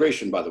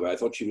migration, by the way, I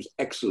thought she was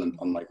excellent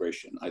on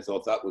migration. I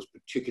thought that was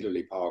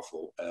particularly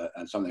powerful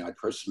and something I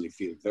personally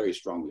feel very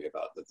strongly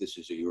about, that this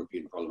is a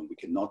European problem. We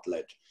cannot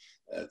let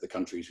the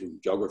countries whom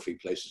geography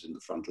places in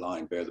the front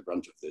line bear the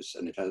brunt of this.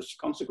 And it has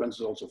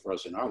consequences also for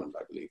us in Ireland,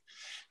 I believe.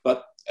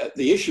 But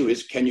the issue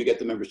is, can you get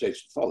the member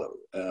states to follow?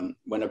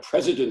 When a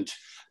president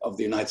of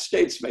the United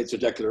States makes a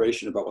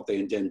declaration about what they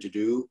intend to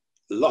do,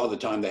 a lot of the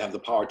time they have the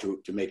power to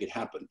make it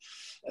happen.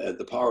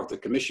 The power of the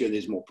Commission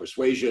is more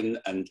persuasion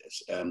and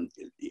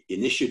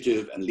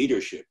initiative and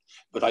leadership.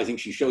 But I think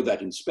she showed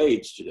that in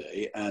spades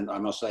today, and I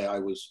must say I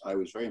was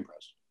very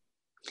impressed.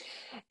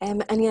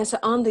 And yes,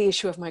 on the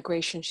issue of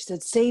migration, she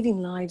said saving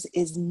lives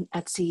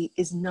at sea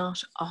is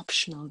not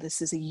optional.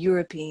 This is a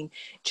European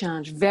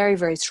challenge. Very,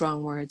 very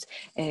strong words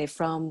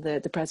from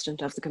the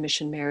President of the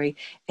Commission, Mary,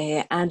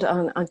 and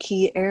on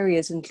key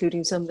areas,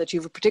 including some that you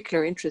have a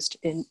particular interest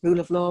in: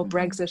 rule of law,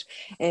 Brexit.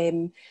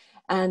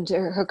 and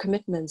her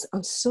commitments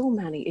on so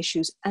many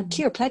issues and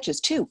clear pledges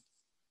too.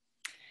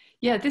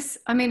 Yeah,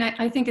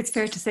 I think it's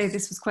fair to say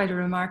this was quite a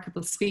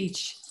remarkable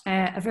speech,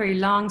 a very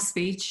long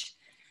speech,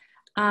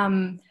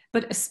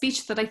 but a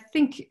speech that I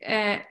think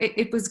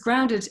it was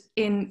grounded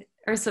in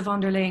Ursula von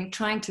der Leyen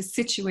trying to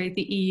situate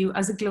the EU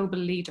as a global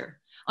leader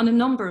on a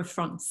number of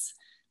fronts,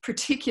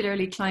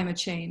 particularly climate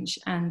change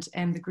and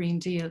the Green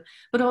Deal,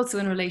 but also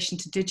in relation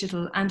to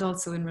digital and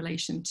also in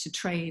relation to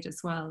trade as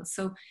well.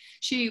 So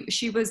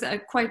she was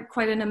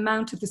quite an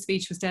amount of the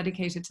speech was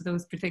dedicated to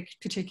those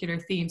particular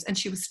themes, and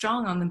she was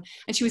strong on them,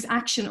 and she was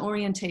action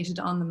orientated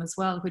on them as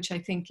well, which I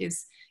think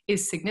is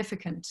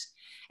significant.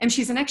 And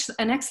she's an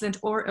excellent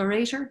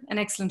orator, an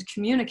excellent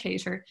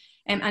communicator,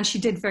 and she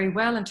did very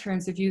well in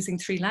terms of using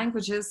 3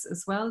 languages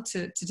as well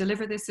to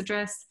deliver this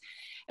address.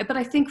 But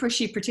I think where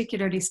she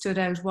particularly stood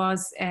out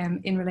was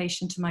in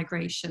relation to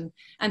migration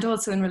and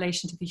also in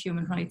relation to the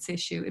human rights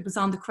issue. It was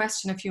on the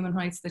question of human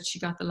rights that she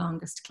got the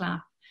longest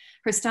clap.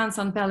 Her stance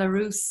on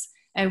Belarus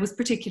was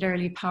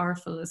particularly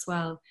powerful as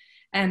well.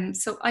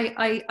 So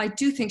I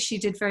do think she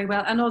did very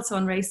well, and also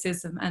on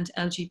racism and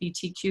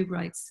LGBTQ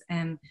rights.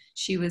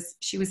 She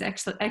was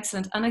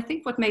excellent. And I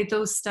think what made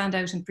those stand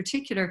out in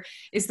particular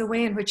is the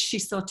way in which she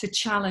sought to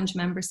challenge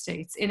member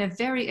states in a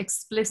very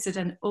explicit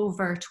and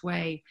overt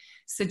way,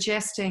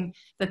 suggesting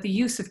that the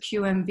use of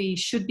QMV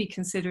should be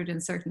considered in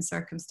certain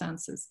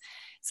circumstances.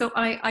 So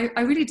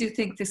I really do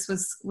think this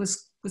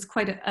was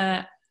quite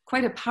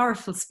a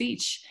powerful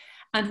speech,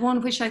 and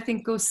one which I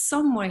think goes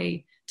some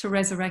way to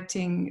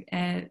resurrecting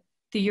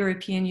the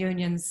European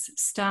Union's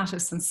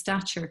status and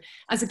stature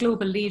as a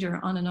global leader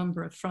on a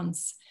number of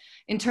fronts.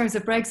 In terms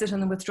of Brexit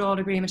and the withdrawal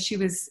agreement, she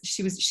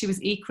was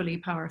equally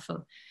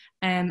powerful,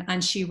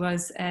 and she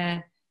was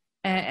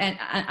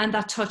and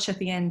that touch at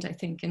the end, I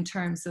think, in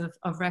terms of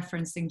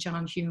referencing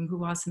John Hume, who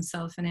was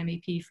himself an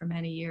MEP for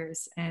many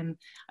years,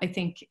 I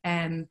think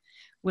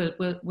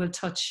will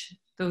touch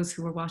those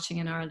who were watching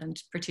in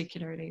Ireland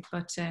particularly.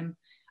 But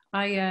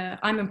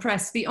I'm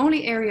impressed. The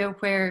only area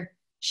where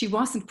she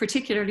wasn't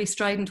particularly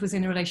strident was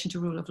in relation to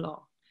rule of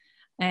law.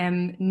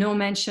 No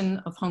mention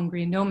of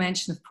Hungary, no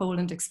mention of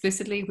Poland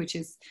explicitly, which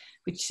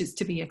is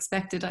to be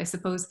expected, I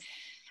suppose.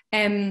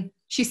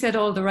 She said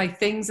all the right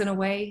things in a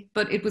way,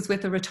 but it was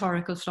with a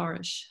rhetorical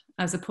flourish,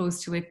 as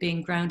opposed to it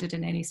being grounded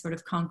in any sort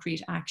of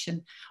concrete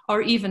action,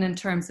 or even in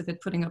terms of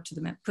it putting it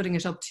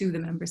up to the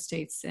member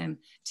states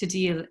to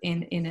deal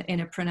in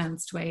a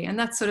pronounced way. And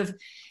that sort of,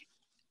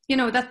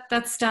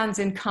 that stands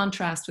in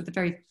contrast with the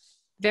very,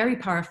 very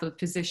powerful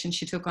position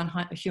she took on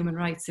human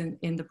rights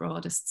in the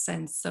broadest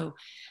sense. So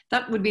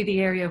that would be the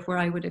area where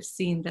I would have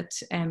seen that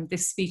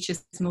this speech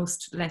is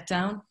most let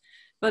down.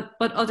 But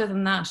other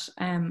than that,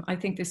 I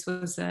think this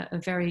was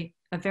a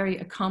very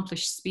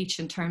accomplished speech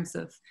in terms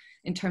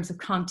of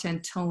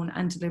content, tone,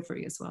 and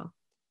delivery as well.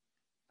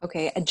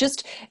 Okay, and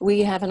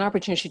we have an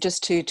opportunity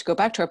just to go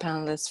back to our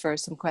panelists for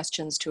some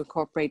questions to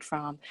incorporate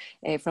from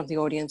the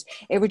audience.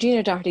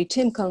 Regina, Doherty,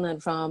 Tim Cullinan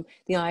from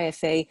the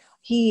IFA,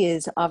 he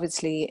is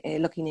obviously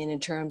looking in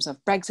terms of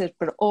Brexit,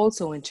 but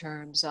also in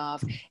terms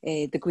of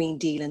the Green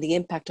Deal and the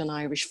impact on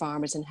Irish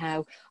farmers and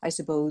how, I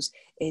suppose,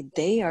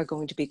 they are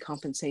going to be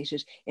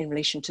compensated in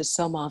relation to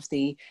some of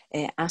the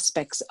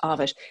aspects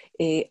of it.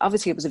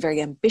 Obviously, it was a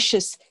very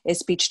ambitious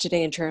speech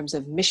today in terms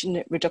of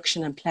emission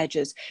reduction and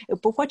pledges.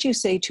 But what do you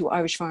say to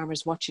Irish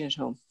farmers watching at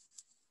home?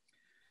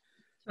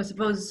 I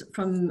suppose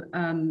from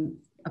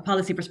a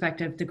policy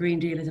perspective, the Green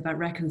Deal is about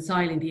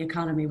reconciling the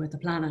economy with the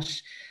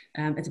planet.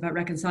 It's about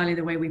reconciling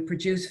the way we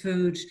produce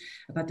food,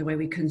 about the way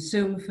we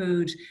consume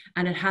food,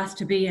 and it has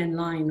to be in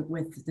line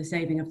with the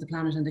saving of the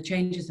planet and the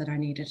changes that are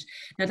needed.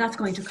 Now that's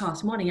going to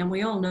cost money, and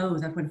we all know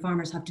that when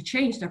farmers have to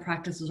change their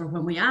practices, or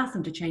when we ask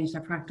them to change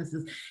their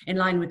practices in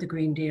line with the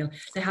Green Deal,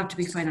 they have to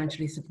be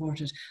financially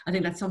supported. I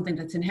think that's something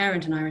that's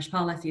inherent in Irish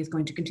policy, is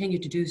going to continue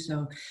to do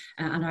so,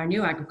 and our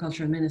new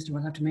Agricultural Minister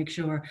will have to make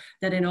sure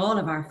that in all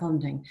of our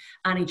funding,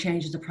 any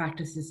changes of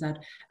practices that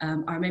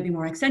are maybe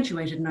more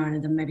accentuated in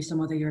Ireland than maybe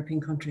some other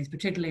European countries,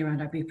 particularly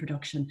around our beef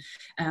production,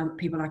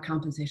 people are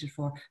compensated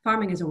for.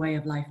 Farming is a way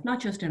of life,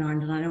 not just in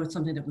Ireland, and I know it's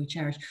something that we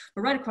cherish,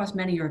 but right across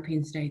many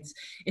European states.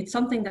 It's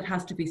something that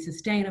has to be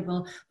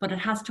sustainable, but it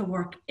has to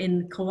work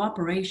in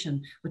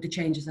cooperation with the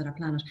changes at our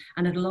planet,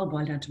 and it'll all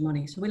boil down to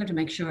money. So we'll have to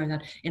make sure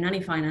that in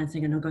any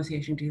financing and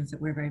negotiation deals that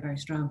we're very, very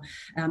strong.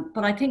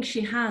 But I think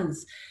she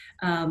has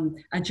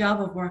a job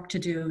of work to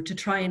do to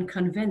try and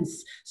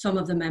convince some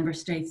of the member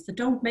states that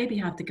don't maybe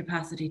have the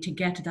capacity to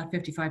get to that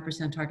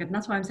 55% target. And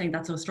that's why I'm saying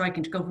that's so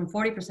striking, to go from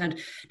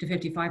 40% to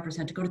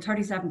 55%, to go to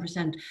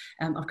 37%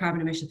 of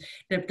carbon emissions.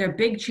 They're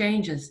big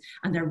changes,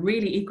 and they're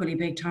really equally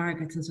big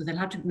targets. And so they'll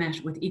have to be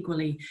met with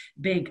equally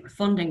big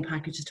funding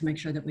packages to make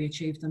sure that we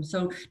achieve them.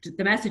 So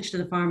the message to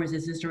the farmers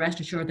is to rest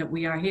assured that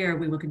we are here.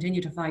 We will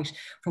continue to fight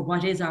for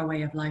what is our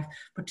way of life,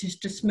 but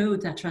to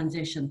smooth that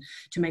transition,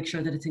 to make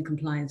sure that it's in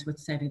compliance with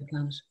saving the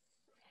planet.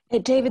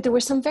 David, there were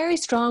some very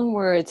strong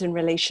words in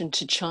relation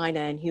to China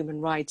and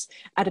human rights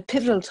at a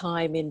pivotal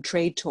time in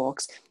trade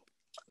talks.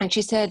 And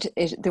she said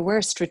there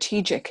were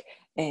strategic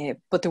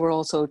but they were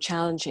also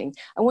challenging.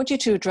 I want you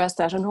to address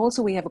that. And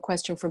also we have a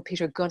question from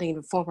Peter Gunning,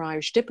 a former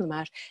Irish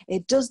diplomat.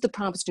 Does the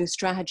promised new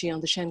strategy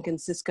on the Schengen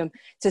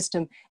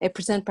system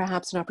present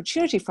perhaps an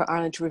opportunity for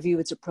Ireland to review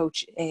its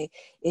approach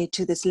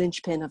to this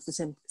linchpin of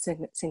the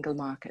single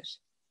market?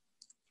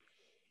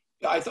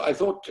 I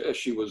thought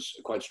she was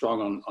quite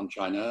strong on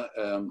China.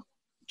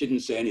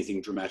 Didn't say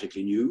anything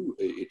dramatically new.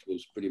 It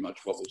was pretty much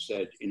what was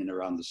said in and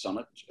around the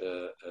summit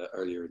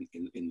earlier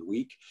in the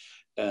week.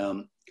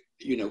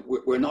 You know,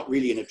 we're not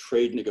really in a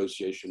trade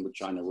negotiation with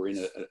China. We're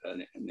in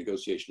a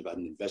negotiation about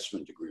an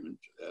investment agreement,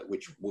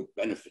 which would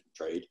benefit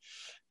trade.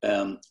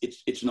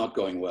 It's not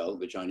going well.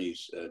 The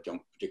Chinese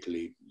don't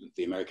particularly.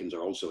 The Americans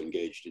are also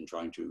engaged in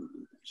trying to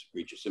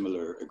reach a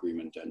similar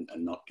agreement and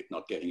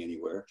not getting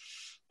anywhere.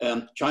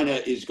 China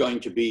is going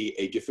to be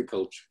a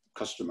difficult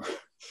customer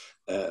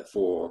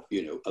for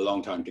a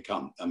long time to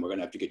come, and we're going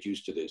to have to get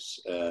used to this.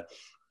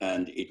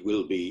 And it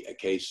will be a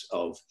case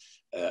of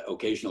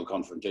occasional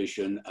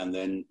confrontation and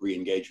then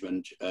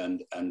re-engagement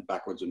and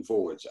backwards and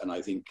forwards. And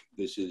I think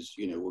this is,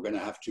 we're going to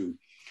have to.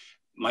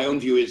 My own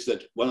view is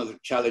that one of the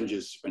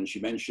challenges, when she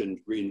mentioned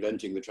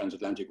reinventing the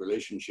transatlantic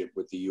relationship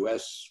with the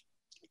US,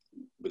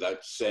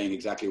 without saying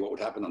exactly what would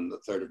happen on the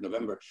 3rd of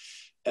November,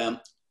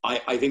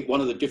 I think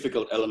one of the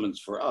difficult elements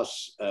for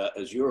us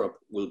as Europe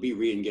will be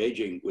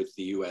re-engaging with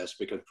the US,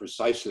 because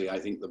precisely I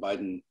think the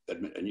Biden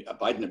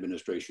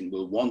administration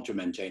will want to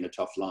maintain a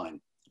tough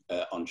line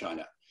on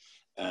China.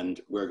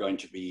 And we're going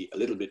to be a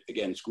little bit,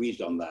 again,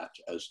 squeezed on that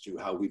as to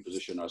how we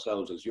position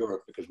ourselves as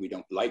Europe, because we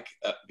don't like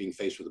being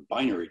faced with a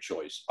binary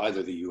choice,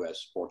 either the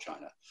US or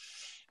China.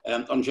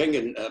 On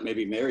Schengen,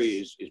 maybe Mary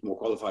is more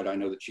qualified. I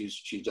know that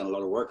she's done a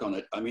lot of work on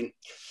it. I mean,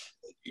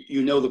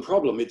 the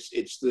problem, it's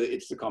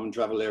the common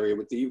travel area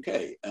with the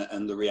UK,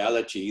 and the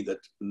reality that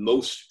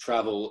most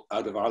travel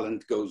out of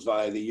Ireland goes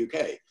via the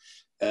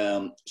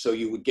UK. So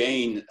you would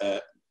gain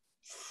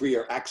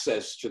freer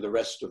access to the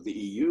rest of the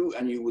EU,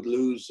 and you would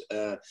lose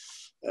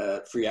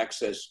free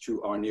access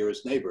to our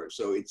nearest neighbor.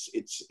 So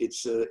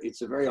it's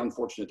a very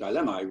unfortunate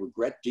dilemma. I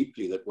regret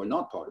deeply that we're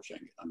not part of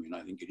Schengen. I mean,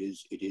 I think it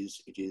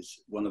is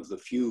one of the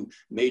few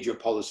major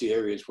policy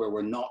areas where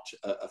we're not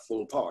a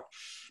full part.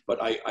 But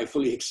I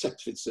fully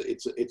accept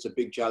it's a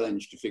big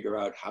challenge to figure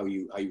out how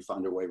you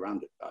find a way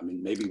around it. I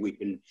mean,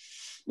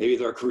 maybe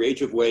there are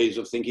creative ways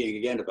of thinking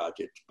again about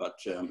it, but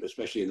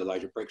especially in the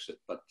light of Brexit.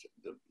 But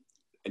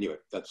anyway,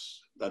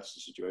 that's the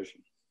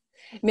situation.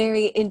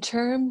 Mary, in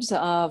terms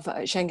of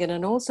Schengen,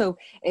 and also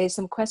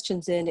some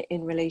questions in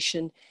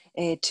relation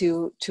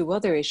to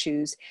other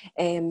issues,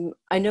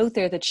 I note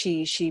there that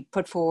she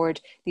put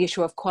forward the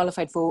issue of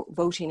qualified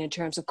voting in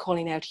terms of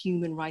calling out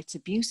human rights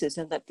abuses,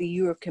 and that the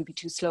Europe can be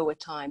too slow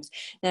at times.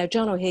 Now,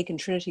 John O'Hagan,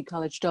 Trinity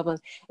College Dublin,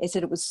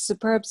 said it was a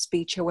superb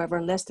speech. However,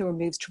 unless there were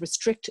moves to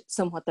restrict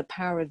somewhat the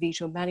power of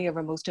veto, many of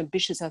our most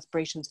ambitious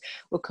aspirations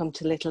will come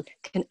to little.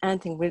 Can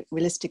anything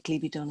realistically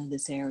be done in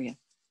this area?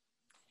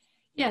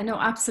 Yeah, no,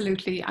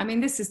 absolutely. I mean,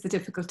 this is the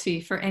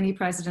difficulty for any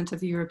president of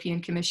the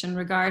European Commission,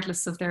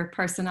 regardless of their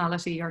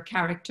personality or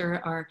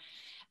character or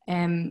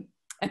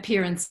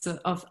appearance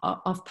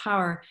of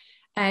power.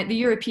 The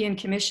European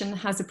Commission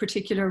has a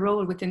particular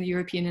role within the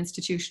European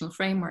institutional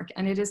framework,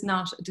 and it is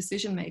not a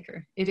decision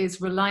maker. It is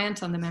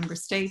reliant on the member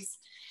states.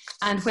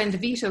 And when the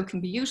veto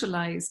can be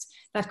utilised,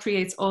 that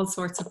creates all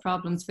sorts of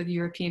problems for the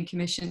European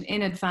Commission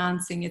in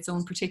advancing its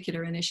own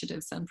particular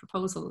initiatives and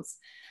proposals.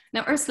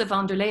 Now, Ursula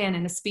von der Leyen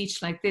in a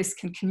speech like this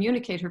can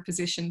communicate her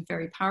position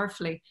very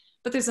powerfully,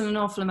 but there's an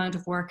awful amount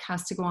of work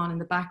has to go on in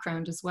the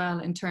background as well,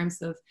 in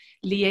terms of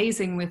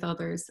liaising with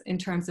others, in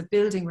terms of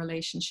building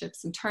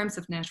relationships, in terms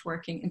of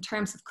networking, in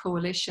terms of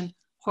coalition,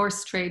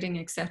 horse trading,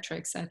 etc.,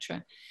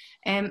 etc.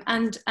 And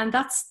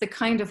that's the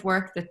kind of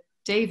work that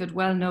David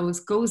well knows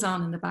goes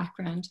on in the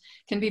background,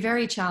 can be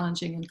very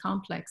challenging and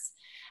complex.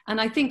 And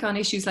I think on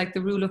issues like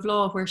the rule of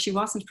law, where she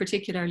wasn't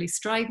particularly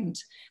strident,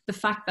 the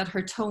fact that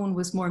her tone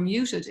was more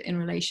muted in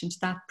relation to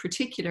that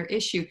particular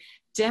issue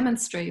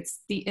demonstrates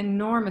the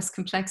enormous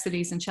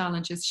complexities and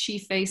challenges she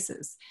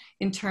faces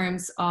in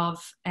terms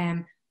of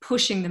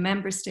pushing the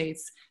member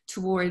states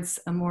towards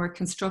a more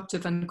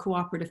constructive and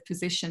cooperative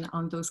position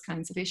on those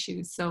kinds of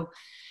issues. So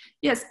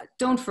yes,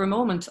 don't for a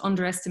moment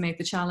underestimate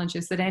the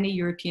challenges that any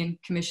European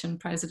Commission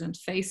president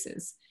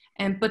faces.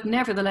 But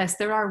nevertheless,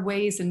 there are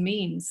ways and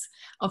means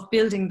of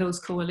building those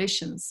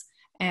coalitions,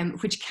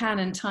 which can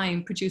in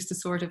time produce the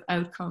sort of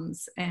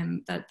outcomes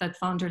that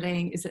von der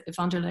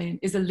Leyen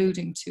is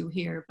alluding to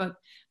here,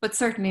 but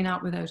certainly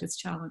not without its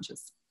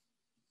challenges.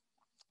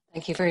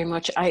 Thank you very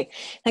much.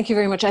 Thank you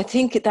very much. I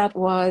think that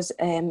was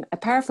a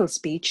powerful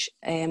speech,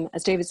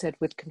 as David said,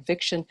 with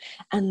conviction,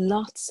 and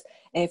lots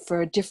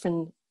for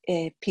different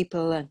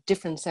people and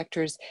different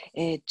sectors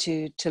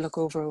to look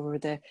over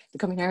the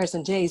coming hours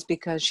and days,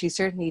 because she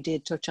certainly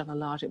did touch on a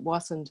lot. It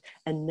wasn't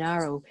a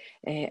narrow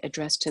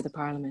address to the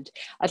Parliament.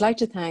 I'd like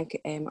to thank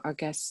our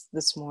guests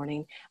this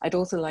morning. I'd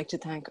also like to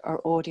thank our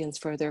audience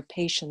for their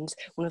patience.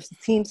 One of the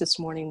themes this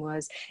morning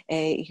was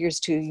here's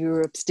to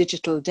Europe's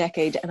digital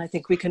decade, and I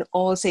think we can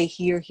all say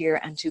here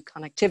and to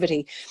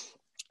connectivity.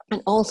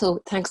 And also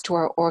thanks to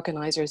our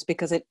organisers,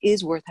 because it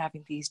is worth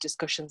having these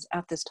discussions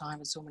at this time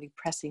with so many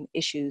pressing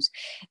issues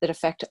that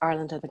affect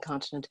Ireland and the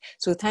continent.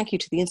 So thank you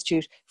to the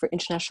Institute for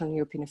International and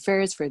European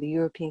Affairs for the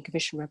European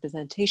Commission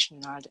representation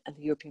in Ireland and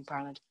the European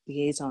Parliament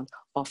Liaison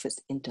Office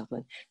in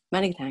Dublin.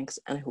 Many thanks,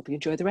 and I hope you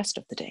enjoy the rest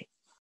of the day.